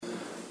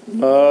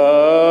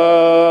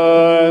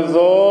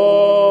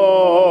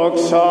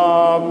Δόξα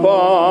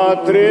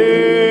Πατρί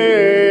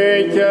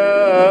και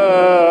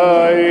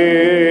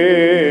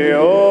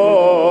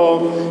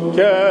Υιό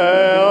και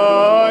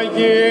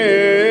Αγίο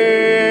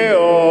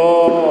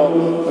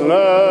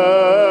Πνεύματι.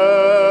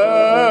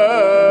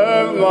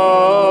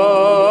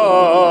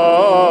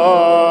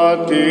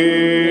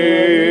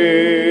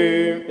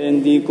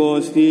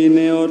 Πεντηκοστήν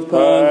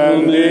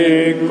εορτάζομαι,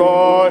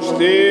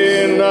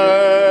 Πεντηκοστήν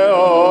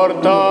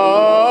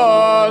εορτάζομαι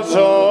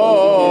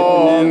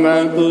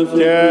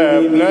και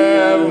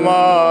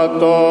πνεύματος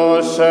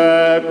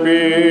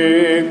επιδημίας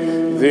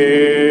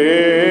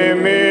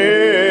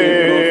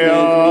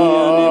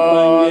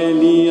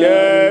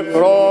και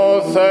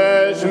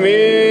προθεσμίαν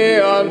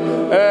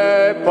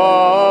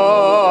επαγγελίας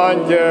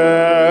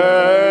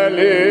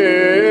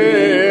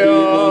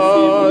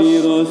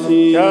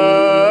και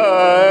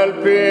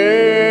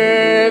ελπίδος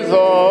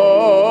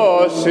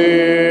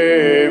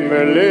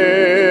συμπλήρωση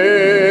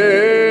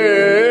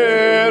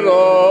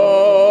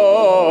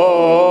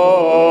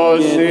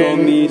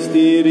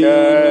και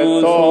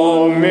το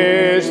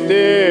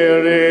μυστήριον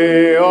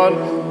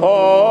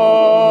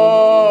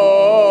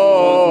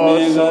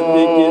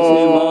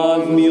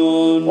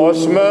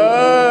ως μέγατε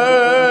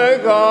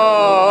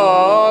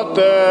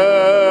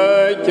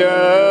και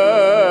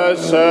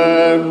σε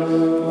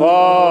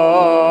βασμιον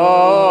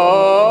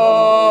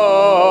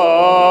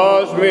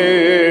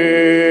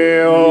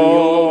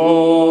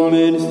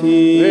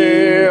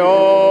διοβόμεση